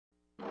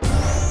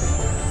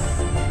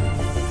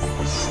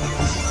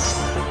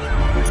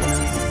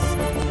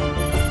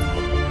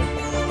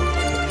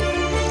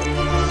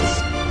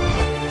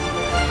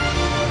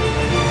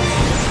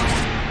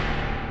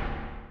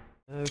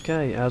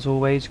Okay, as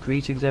always,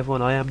 greetings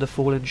everyone, I am the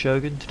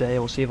FallenShogun. Today I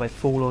will see if I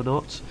fall or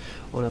not.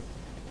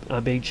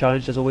 I'm being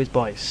challenged as always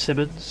by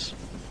Simmons,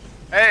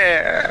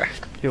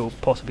 who'll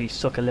possibly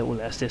suck a little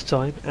less this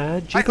time,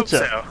 and Jupiter.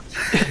 I hope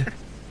so.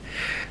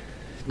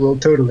 Will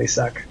totally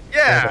suck.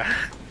 Yeah.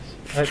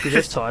 Hopefully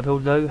this time he'll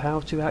know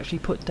how to actually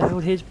put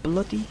down his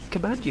bloody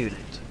command unit.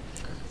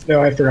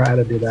 No, I forgot how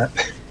to do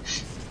that.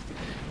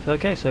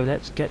 Okay, so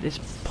let's get this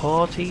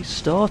party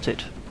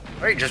started.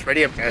 Alright, just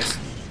ready up, guys.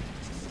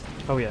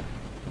 Oh yeah.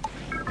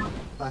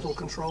 Battle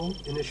control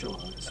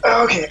initialized.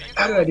 Okay,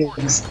 how did I do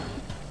this?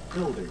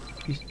 Building.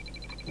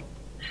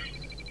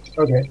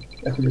 Okay,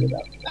 I figured it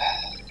out.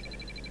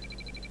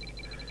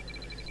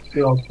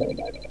 You're all playing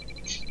by that.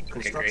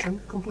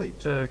 Construction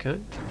complete. Okay.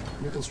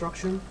 New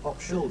construction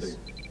options. Building.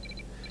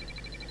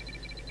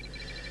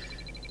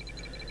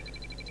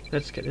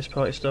 Let's get this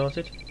party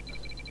started.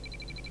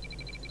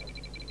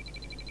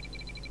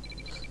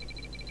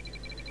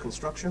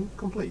 Construction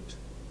complete.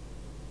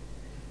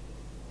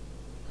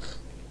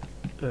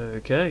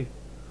 Okay.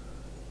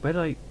 When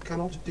I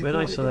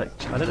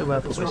select, I don't know where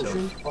I put myself.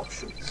 Construction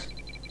options.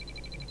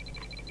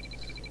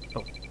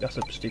 Oh, that's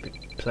a stupid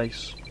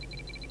place.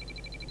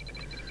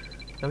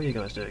 How are you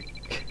guys doing?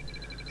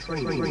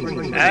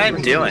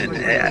 I'm doing.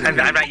 I'm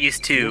not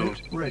used to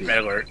red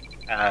alert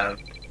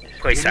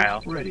play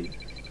style. Ready.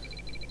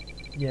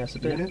 Yeah, it's a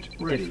bit Unit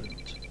ready.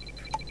 different.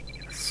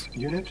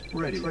 Unit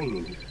ready.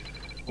 Training.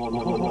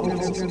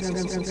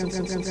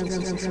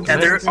 Now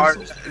there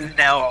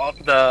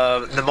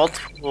are the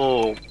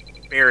multiple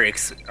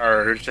barracks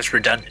are just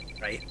redundant,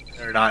 right?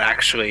 They're not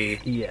actually.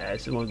 Yeah,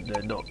 it's the one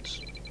they're not.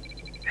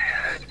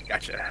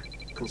 Gotcha.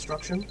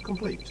 Construction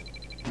complete.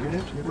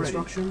 Unit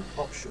construction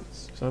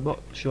options. So I'm not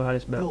sure how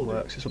this map Building.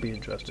 works. This will be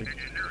interesting.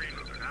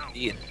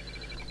 Ian.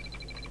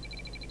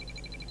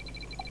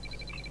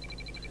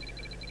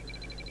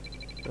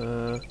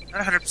 Uh,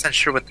 Not 100%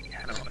 sure what the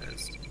animal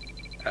is.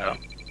 Oh,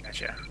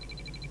 gotcha.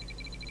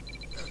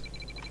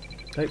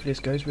 hopefully this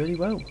goes really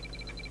well.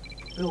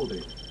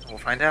 Building. We'll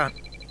find out.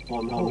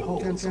 On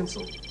hold.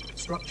 Cancel.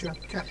 Structure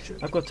captured.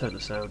 I've got to turn the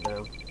sound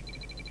down.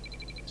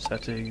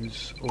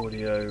 Settings,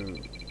 audio,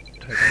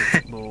 take a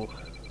bit more.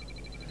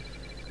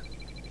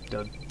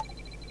 Done.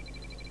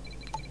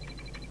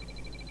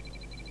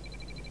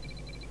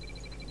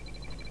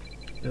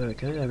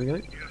 Okay, there we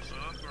go.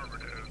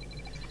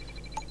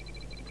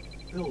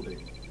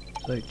 Building.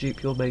 So,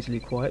 Dupe, you're amazingly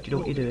quiet. Do you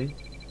know what you're doing?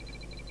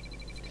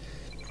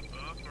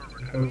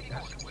 Oh,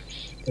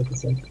 that's a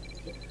sec.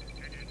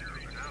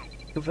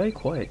 You're very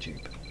quiet,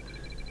 Dupe.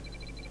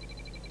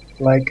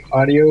 Like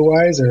audio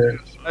wise, or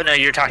Oh no,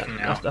 you're talking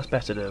now. That's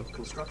better now.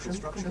 Construction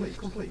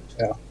complete.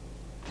 yeah.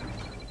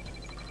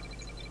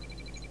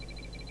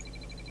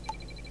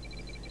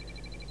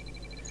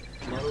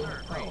 Low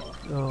power.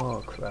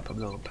 Oh crap, I'm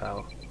low on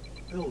power.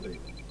 Building.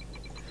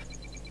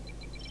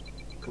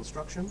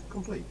 Construction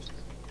complete.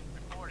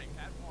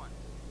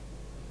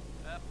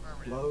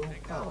 Low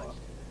power.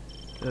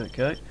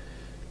 Okay.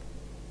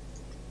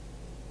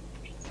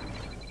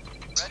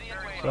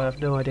 So I have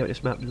no idea what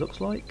this map looks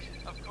like.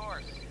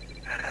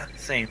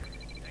 Same.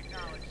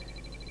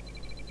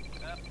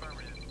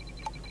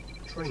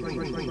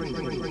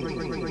 Training.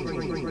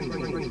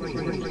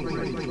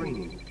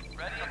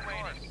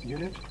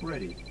 Unit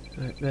ready.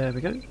 There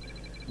we go.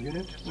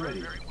 Unit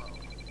ready.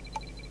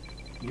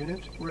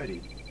 Unit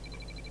ready.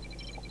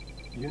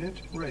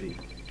 Unit ready.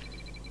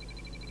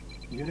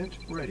 Unit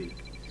ready.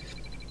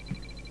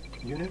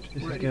 Unit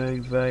This is ready.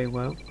 going very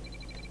well.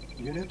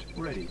 Unit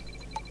ready.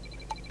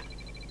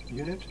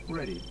 Unit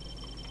ready.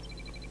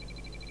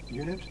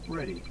 Unit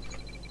ready.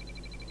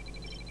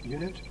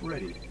 Unit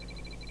ready.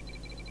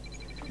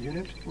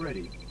 Unit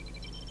ready.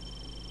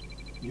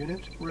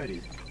 Unit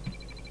ready.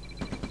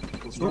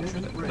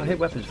 Construction I ready. hit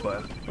weapons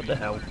fire. What the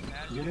hell?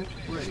 Unit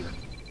ready.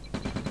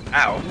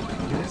 Ow.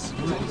 Unit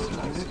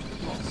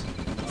lost.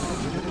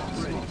 Unit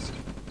ready.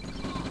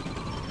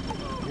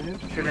 Unit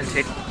Shouldn't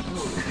take.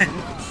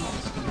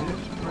 Unit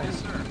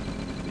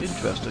ready.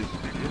 Interesting.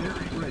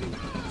 Unit ready.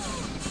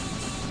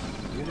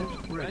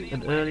 Unit ready.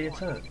 An early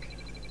attack.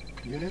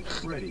 Unit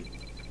ready.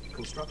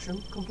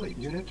 Construction complete.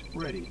 Unit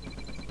ready.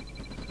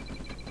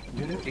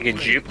 Unit You get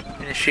ready.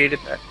 Jupe initiated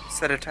that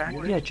set attack.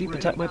 Unit Yeah, Dupe ready.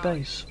 attacked my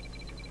base.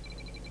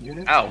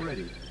 Unit Ow.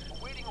 ready.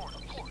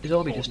 His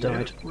army just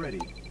died. Unit ready.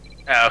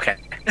 Oh, okay.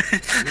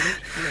 Unit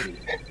ready.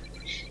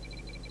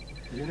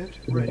 Unit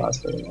Didn't ready.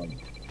 last very long.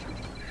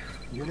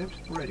 Unit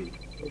ready.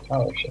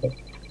 Oh shit.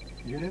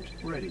 Unit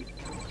ready.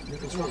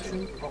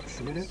 Construction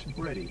option. Unit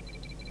ready.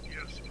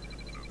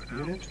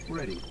 Unit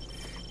ready.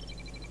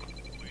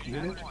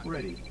 Unit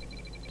ready.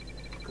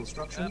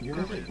 Construction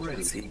unit ready.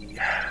 Let's see.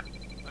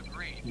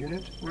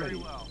 Unit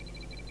ready.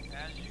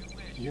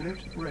 Unit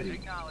ready.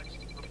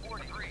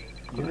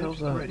 What the hell's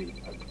Unit that? ready.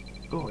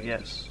 Oh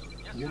yes.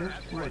 Unit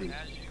ready.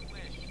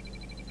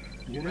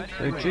 Unit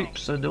So ready.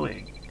 Dupe's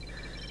annoying.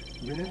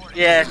 Unit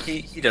Yeah,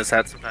 he does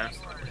that sometimes.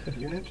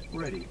 Unit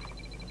ready.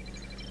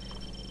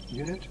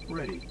 Unit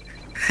ready.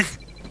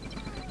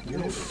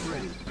 Unit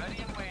ready.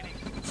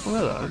 Oh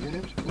hello.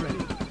 Unit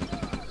ready.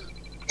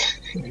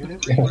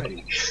 Unit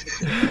ready.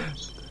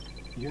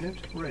 Unit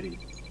ready.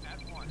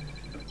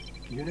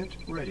 Unit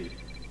ready.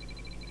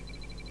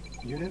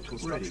 Unit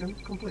construction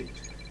complete.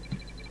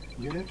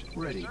 Unit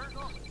ready.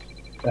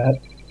 That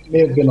may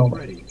have been all my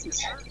Ready.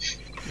 answers.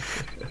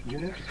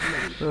 Unit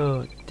ready.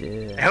 Oh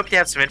dear. I hope you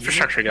have some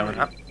infrastructure going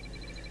up.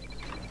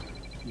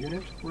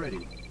 Unit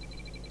ready.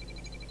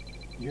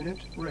 Unit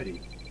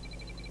ready.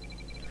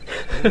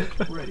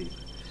 Unit ready.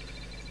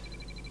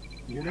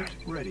 Unit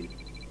ready.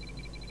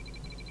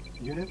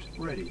 Unit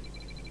ready.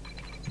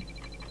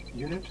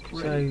 Unit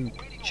ready.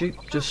 So,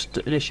 Duke just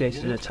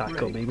initiated an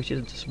attack on me, which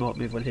isn't a smart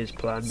move on his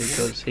plan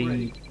because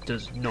he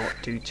does not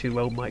do too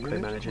well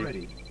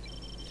micromanaging.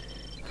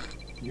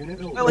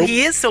 Well,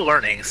 he is still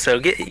learning, so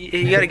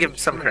you gotta give him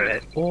some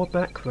credit. Or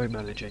macro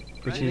managing,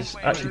 which is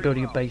actually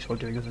building a base while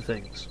doing other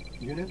things.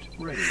 Unit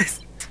ready.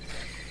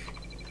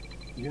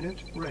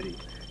 Unit ready.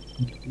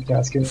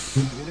 Tasking.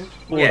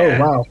 Yeah. Oh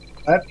wow,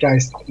 that guy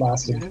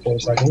lasted 4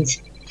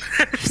 seconds.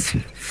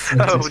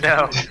 Oh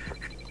no.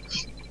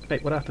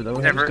 Wait, what happened? There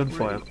was Never-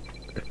 gunfire.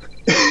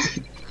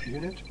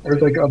 Unit Or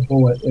like a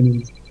bullet and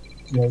he's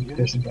pushing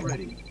Unit down.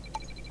 ready.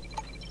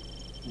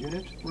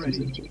 Unit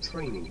ready.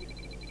 Training.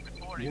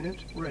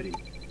 Unit ready.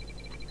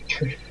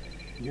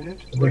 Unit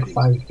Like ready.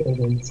 5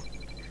 buildings.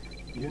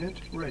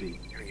 Unit ready.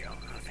 Here we go.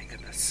 Oh, thank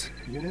goodness.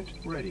 Unit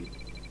ready.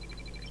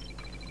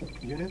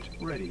 Unit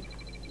ready.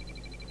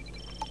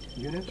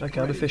 Unit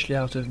Okay, I'm ready. officially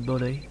out of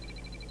money.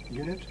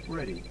 Unit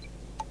ready.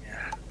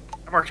 Yeah.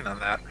 I'm working on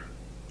that.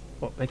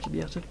 What, making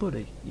me out of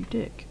money? You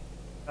dick.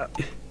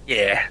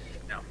 Yeah.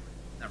 No.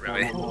 Not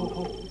really.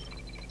 Hold.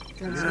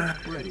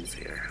 Unit ready. It's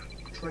here.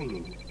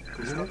 Training.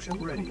 Construction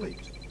ready.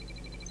 Complete.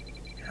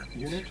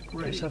 Unit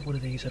ready. Let's have one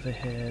of these over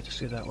here, just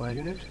go that way.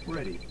 Unit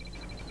ready.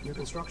 New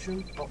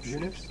construction.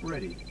 Unit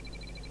ready.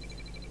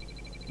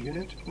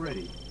 Unit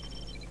ready.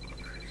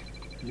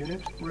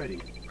 Unit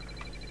ready.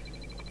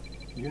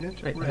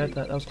 Unit Wait, I ready. heard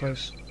that, that was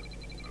close.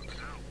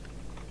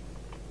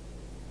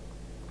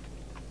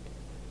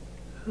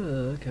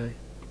 Okay.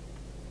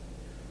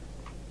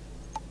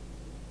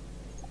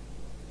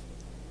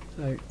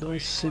 So,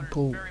 nice,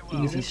 simple,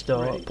 easy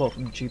start, apart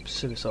from Dupe's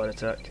suicide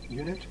attack.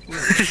 Unit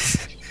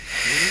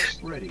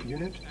ready.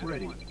 Unit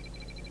ready.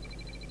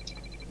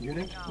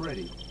 Unit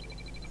ready.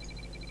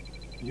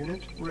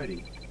 Unit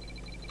ready.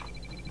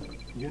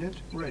 Unit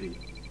ready. Unit ready.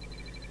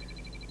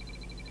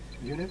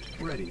 Unit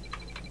ready.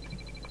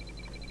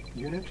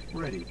 Unit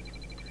ready.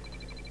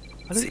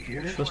 I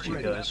don't trust you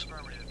guys.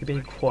 You're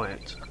being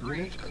quiet.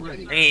 Unit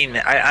ready. I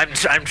mean,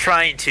 I'm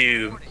trying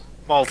to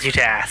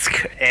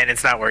multitask, and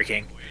it's not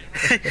working.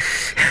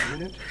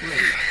 Unit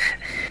ready.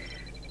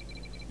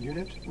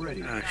 Unit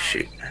ready. Oh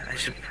shoot! I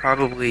should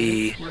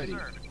probably. Ready.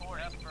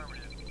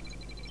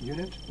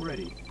 Unit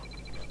ready.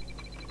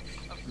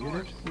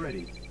 Unit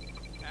ready.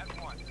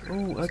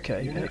 Oh,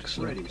 okay, Unit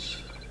excellent.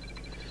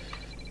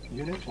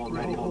 Unit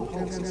ready.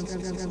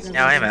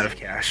 Now I am out of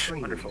cash.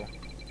 Wonderful.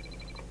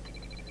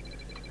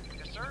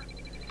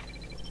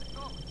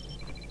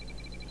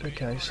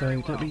 Okay,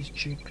 so that means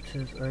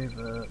Jupiter's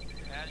over.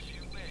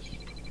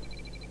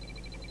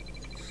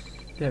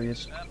 There he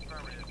is.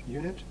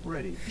 Unit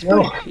ready.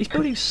 No, He's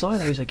building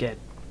silos again.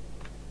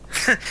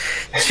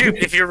 Shoot!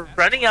 If you're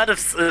running out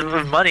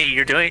of money,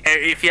 you're doing.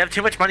 If you have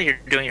too much money, you're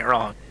doing it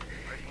wrong.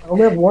 I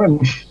only have one.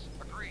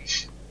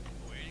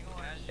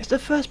 It's the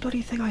first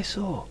bloody thing I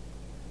saw.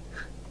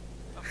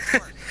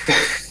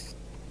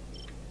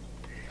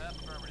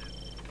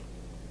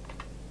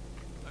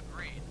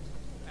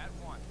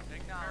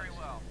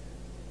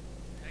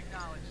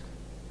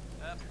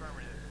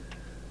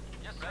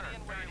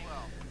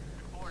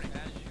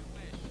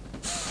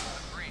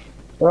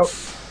 Oh,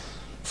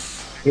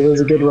 it was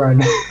a good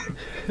run.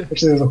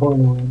 Actually, it was a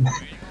horrible run.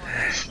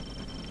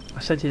 I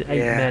sent in 8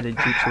 Yeah. men and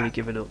Dupe's already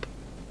given up.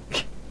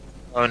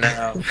 Oh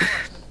no.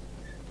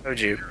 Oh,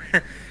 Jupe.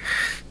 Oh,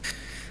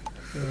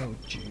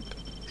 Dupe.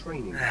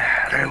 Training. Did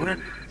I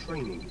win?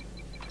 Training.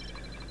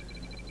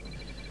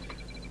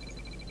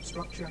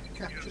 Structure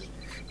captured.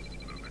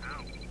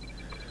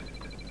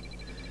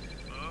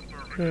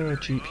 Oh,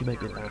 Dupe, you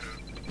make me laugh.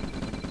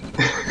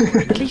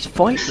 At least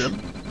fight them.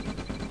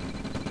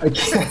 I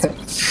can't.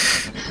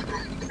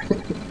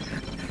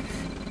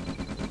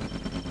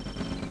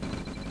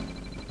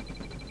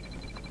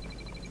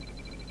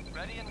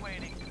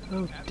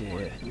 Oh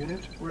dear.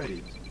 Unit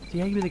ready.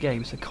 The aim of the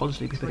game is to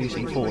constantly be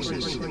producing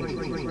forces. Unit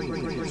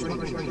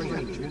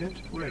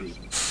ready.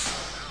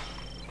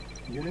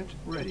 Unit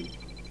ready.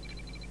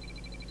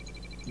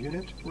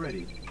 Unit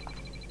ready.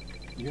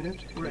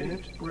 Unit ready.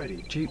 Unit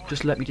ready. Dupe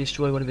just let me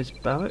destroy one of his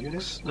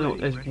barracks. No,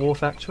 his war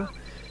factory.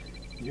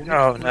 Unit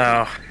Oh ready.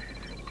 no.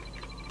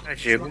 Oh,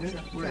 Jupe. Unit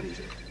ready.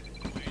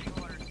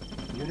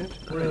 Unit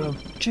Oh, ready.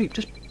 Dupe,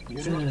 just.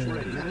 Unit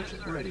ready. Unit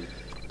ready.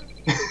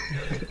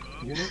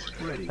 Unit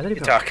ready. I don't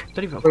even. talk.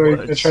 Don't even have Sorry,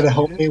 words. try to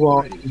help me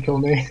while you kill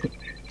me.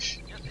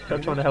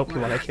 I'm trying to help you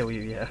while I kill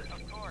you. Yeah.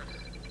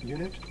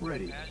 Unit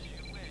ready.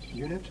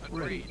 Unit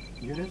ready.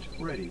 Unit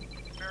ready.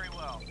 Very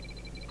well.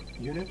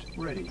 Unit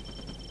ready.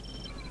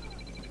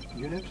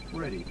 Unit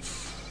ready.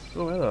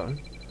 Oh hello.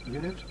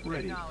 Unit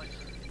ready.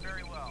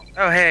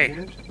 Oh, hey.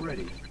 Unit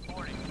ready.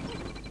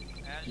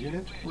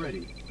 Unit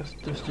ready. Let's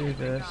just do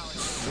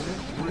this. Unit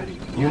ready.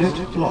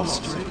 Unit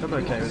lost. I'm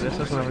okay with this.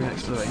 Let's not have an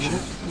exploration.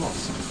 Unit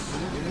lost.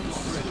 Unit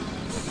ready.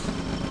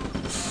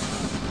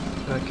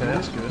 Okay,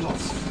 that's good.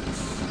 Lost.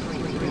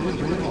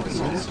 Unit lost.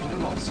 Unit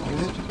lost.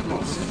 Unit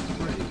lost.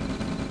 Ready.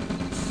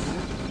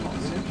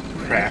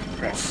 Crap.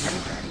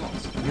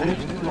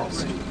 Unit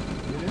lost.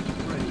 Unit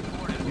ready.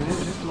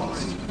 Unit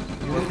lost.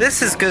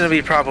 This is gonna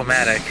be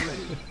problematic.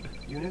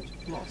 Unit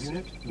lost.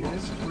 Unit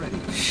ready.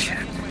 Shit.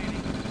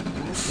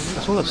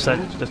 That's all I've said.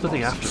 There's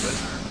nothing after it.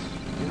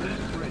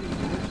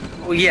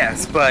 Well,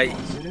 yes, but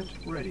Unit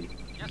ready.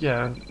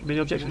 Yeah, I mean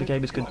the objective of the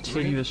game is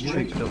continuous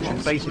troop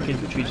production. Basic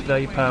infantry is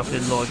very powerful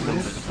in large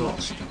numbers,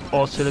 but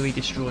artillery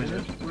destroys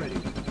it. Ready.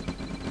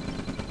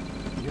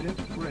 Unit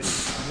ready.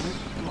 Unit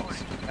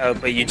lost. oh,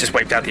 but you just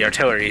wiped out the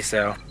artillery,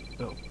 so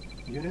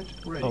Unit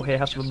ready. Oh, here,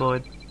 have some of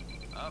mine.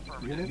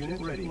 Unit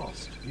ready.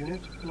 Lost.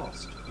 Unit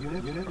lost.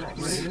 Unit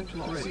lost. Unit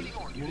ready.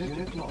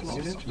 Unit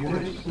lost.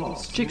 Unit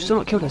lost. Duke's still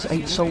not killed us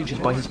 8 soldiers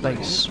by his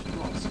base.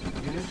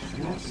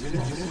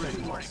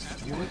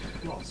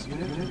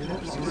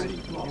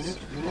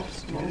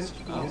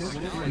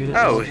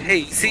 oh,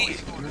 hey, see,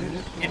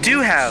 you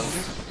do have.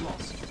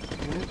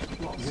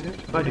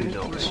 I do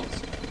not.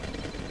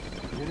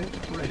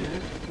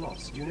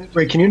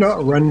 Wait, can you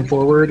not run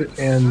forward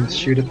and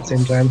shoot at the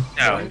same time?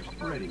 No.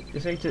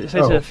 This ain't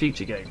Oh. a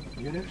future game.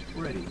 Unit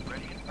ready.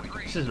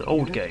 This is an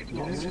old game.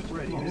 Unit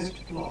ready. Unit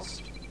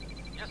lost.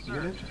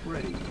 Unit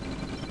ready.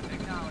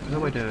 How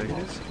am I doing?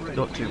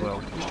 Not too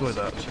well. Destroy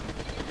that.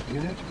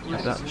 Unit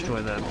Have that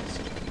destroy them.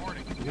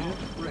 Unit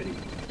ready.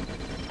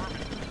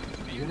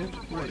 Unit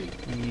ready.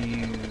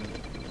 You...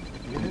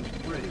 Unit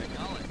ready.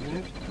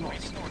 Unit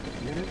lost.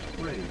 Unit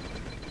ready.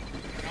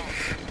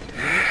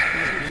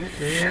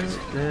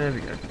 There we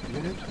go.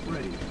 Unit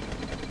ready.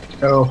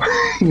 Oh,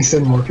 you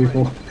send more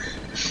people.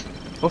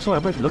 Oh, sorry,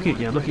 I'm both looking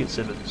at you. I'm looking at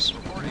Simmons.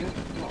 Unit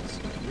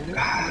lost. Unit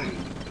ready.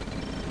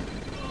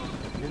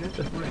 Unit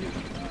ready.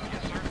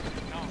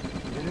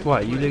 Why,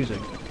 are you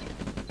losing?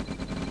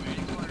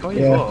 Oh,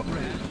 you Yeah. are.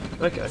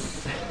 Okay.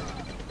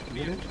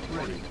 Unit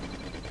ready.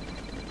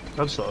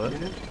 I'm sorry.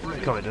 Unit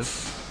ready. Kind of.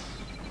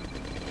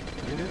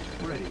 Unit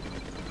ready.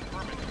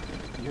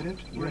 Unit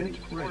ready.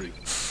 Ready.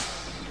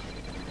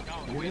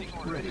 Unit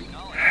ready.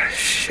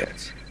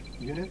 Shit.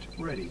 Unit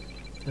ready.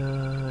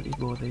 Need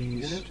more of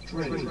these. Unit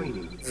ready.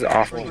 This is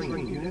awful.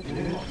 Unit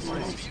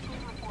lost.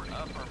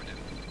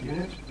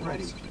 Unit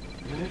ready.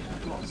 Unit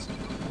lost.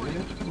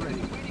 Unit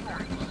ready.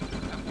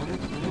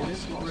 Unit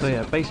lost. So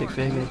yeah, basic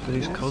thing is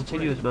produce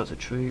continuous amounts of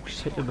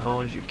troops, hit them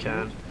hard as you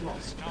can.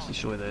 Lost. Let's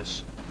destroy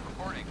this.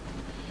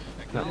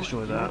 That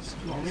destroy that.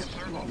 Unit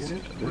lost.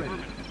 Unit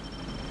ready.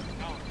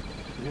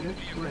 Unit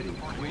ready.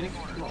 Unit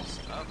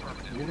lost.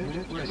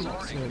 Unit ready.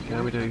 Okay, how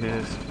are we doing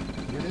here?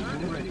 Unit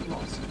ready.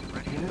 Lost.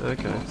 Unit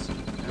Okay. lost.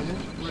 Unit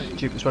ready.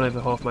 Duke, let's run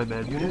over half my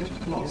men. Unit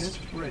lost.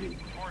 Unit ready.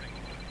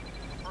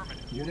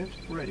 Unit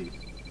ready.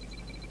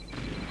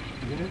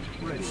 Unit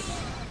ready.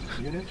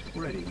 Unit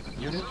ready.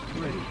 Unit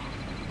ready.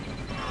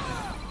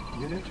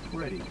 Unit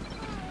ready.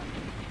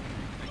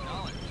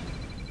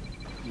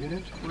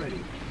 Unit ready.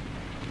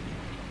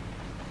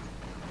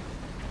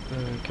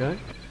 Okay.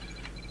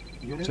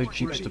 Unit So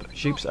Duke's, ready.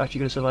 Duke's actually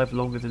going to survive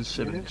longer than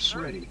Simmons.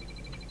 Unit ready.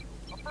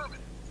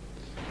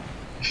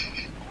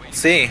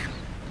 See,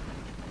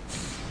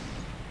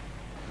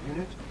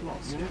 Unit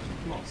lost. Unit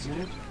lost.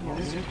 Unit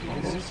lost. Unit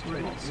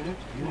ready.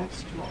 Unit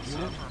lost.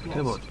 Unit Come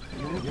on. lost.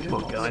 Unit Come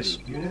on, lost. guys.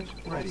 Unit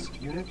ready.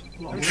 Unit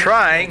lost. I'm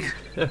trying.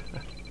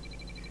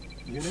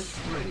 Unit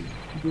ready.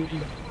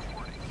 Unit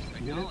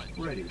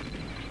ready.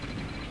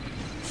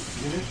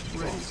 Unit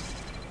ready.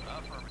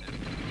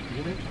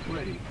 Unit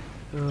ready.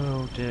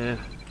 Oh dear.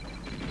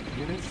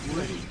 Unit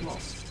ready.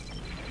 Lost.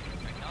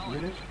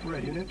 Unit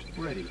ready. Unit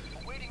ready.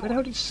 Where the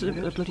hell did the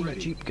Unit bloody ready.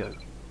 Duke go?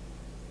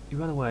 He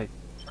ran away.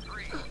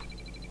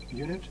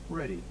 Unit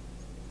ready.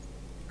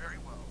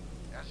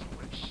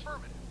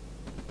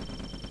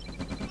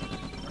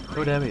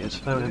 Oh, there he is.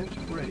 Found him. Unit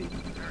ready.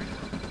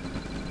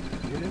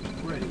 Unit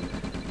ready.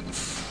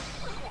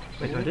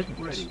 Wait, no, I didn't.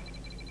 Ready.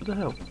 What the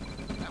hell?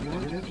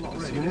 Unit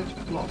lost.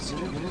 Unit lost.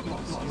 Unit lost. Unit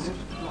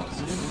lost.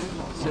 Unit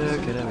lost.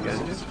 Okay, there we go.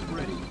 Unit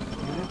ready.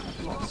 Unit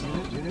lost.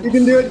 Unit You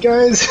can do it,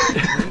 guys!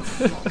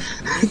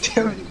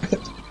 Damn it.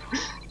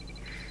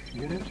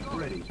 Unit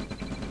ready.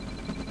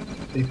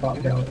 They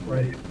popped out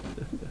right.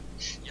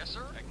 Yes,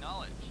 sir.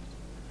 Acknowledged.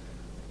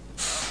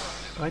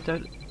 I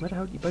don't... Where the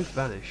hell you both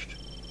vanished?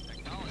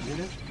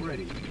 Unit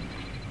ready.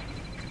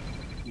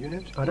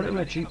 Unit I don't know where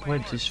ready. Duke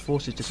went. His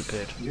forces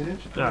disappeared. Unit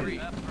Ah. ready.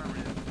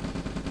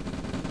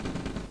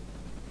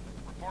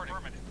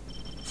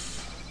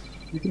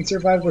 You can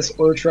survive this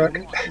ore truck.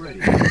 Unit ready.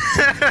 Unit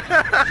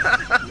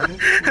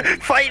ready.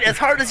 Fight as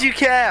hard as you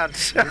can.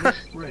 Unit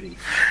ready.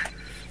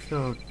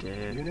 Oh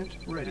dear. Unit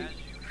ready.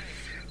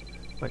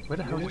 Wait, where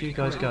the hell did you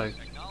guys go?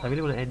 I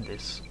really want to end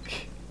this.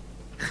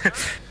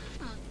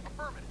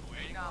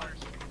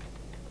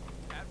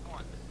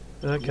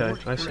 Okay,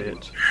 I see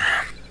it.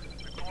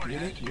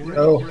 Unit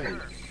Oh. ready.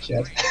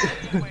 Shit.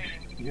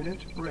 Unit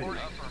ready.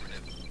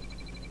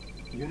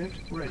 Unit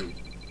ready.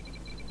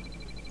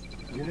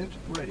 Unit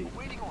ready.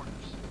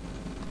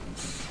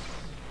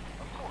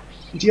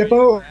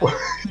 GTFO!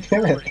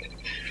 Damn it.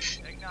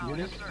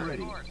 Unit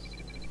ready.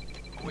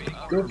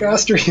 Go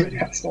faster, you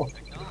asshole.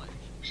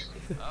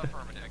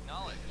 Affirmative.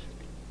 Acknowledge.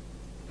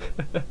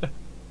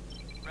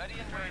 Ready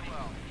and very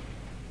well.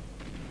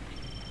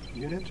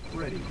 Unit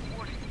ready.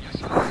 Yes,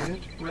 sir.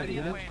 Unit ready.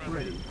 Unit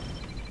ready.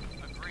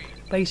 Agreed.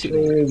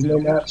 Basically, There is no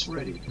match.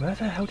 Ready. where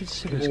the hell did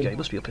Simmons go? He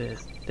must be up here.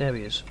 There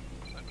he is.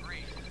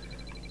 Agreed.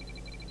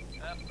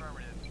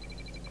 Affirmative.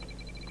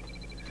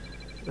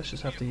 Let's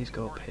just have these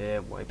go up here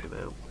and wipe him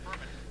out.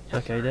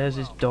 Okay, there's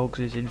his dogs,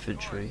 his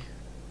infantry.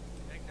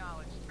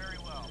 Acknowledged. Very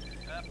well.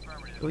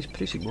 Affirmative. Oh, he's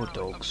producing more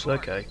dogs.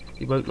 Okay,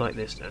 he won't like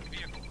this then.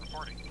 Vehicle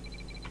reporting.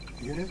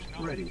 Unit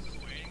ready.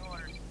 Waiting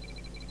orders.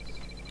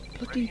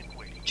 Bloody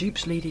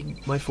Jeep's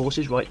leading my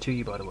forces right to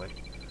you, by the way.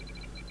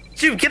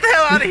 Dude, get the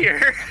hell out of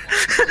here!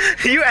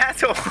 You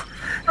asshole!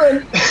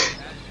 Run!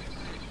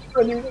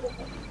 Run, you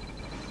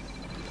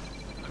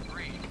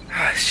Agreed.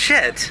 Ah,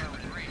 shit!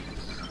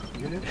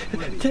 Unit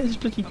ready. There's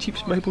bloody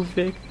Jeep's mobile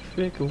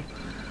vehicle.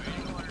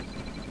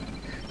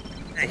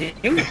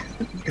 You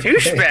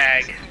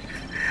douchebag!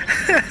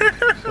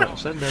 Right,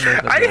 send them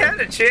over I there. had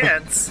a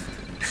chance!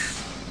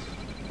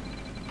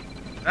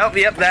 Oh,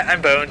 yep, that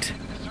I'm boned.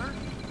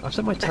 I've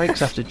sent my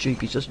tanks after Jeep,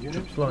 he's just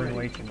flying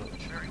away too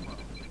much.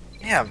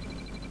 Damn.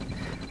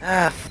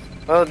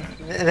 Well,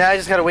 now I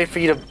just gotta wait for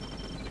you to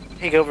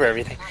take over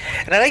everything.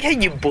 And I like how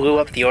you blew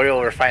up the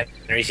oil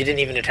refineries. You didn't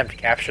even attempt to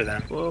capture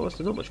them. Well, there's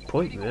not much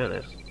point,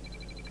 really.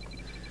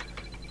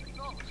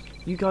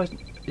 You guys,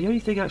 the only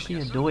thing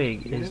actually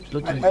annoying is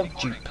bloody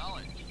Jeep.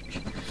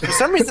 For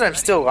some reason, I'm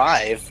still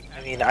alive.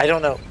 I mean, I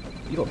don't know.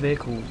 You got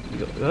vehicles,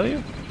 oh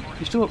yeah?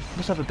 You still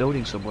must have a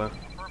building somewhere.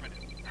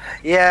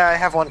 Yeah, I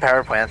have one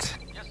power plant.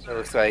 It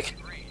looks like.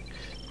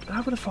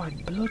 How would I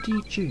find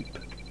bloody Jeep?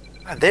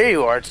 Ah, there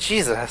you are.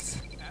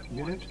 Jesus.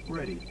 Unit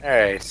ready.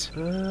 Alright.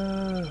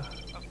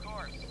 Of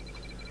course.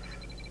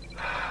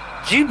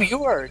 Jeep,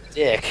 you are a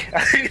dick.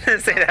 I'm gonna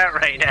say that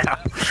right now.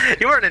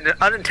 You are an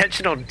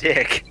unintentional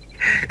dick.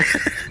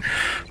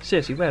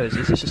 Seriously, where is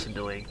this? It's just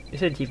annoying.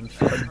 This isn't even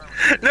fun.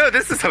 No,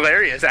 this is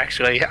hilarious,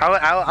 actually.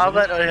 I'll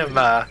let him,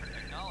 Acknowledged.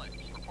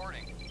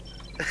 Reporting.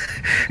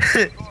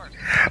 Of course.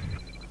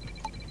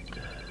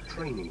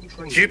 Training.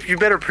 Jupe, you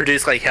better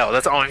produce like hell.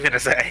 That's all I'm gonna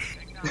say.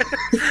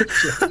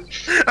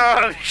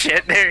 Oh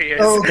shit! There he is.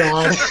 Oh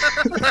god.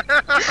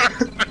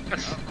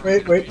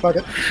 Wait, fuck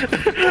it.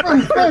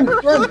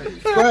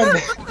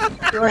 Run!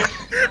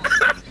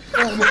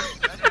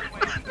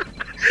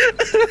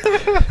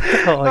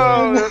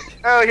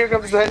 Oh, here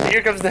comes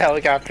the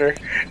helicopter.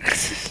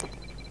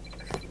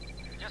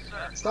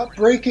 Stop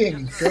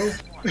braking!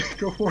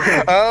 Go for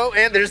it. Oh,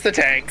 and there's the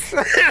tanks.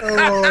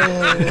 Oh.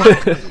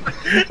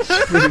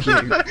 Screw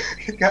you.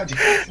 God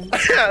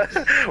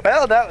damn.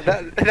 Well,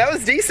 that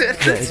was decent.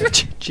 Yeah,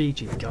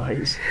 GG,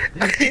 guys.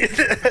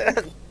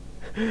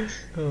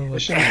 Oh my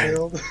Mission god.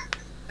 failed.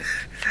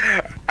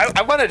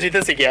 I want to do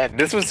this again.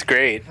 This was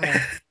great.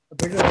 I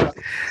picked it up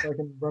so I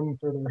can run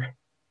further.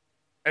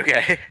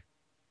 Okay.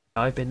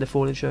 I've been the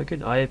Fallen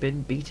Shogun. I have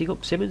been beating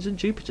up Simmons and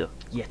Jupiter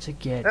yet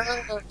again.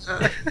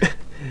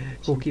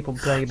 We'll keep on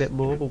playing a bit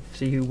more. We'll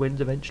see who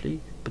wins eventually.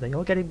 But they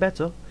are getting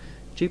better.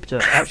 Jupiter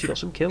actually got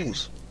some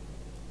kills.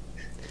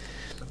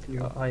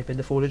 I've been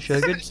the Fallen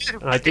Shogun,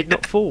 and I did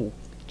not fall.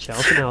 Ciao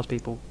for now,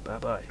 people. Bye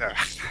bye.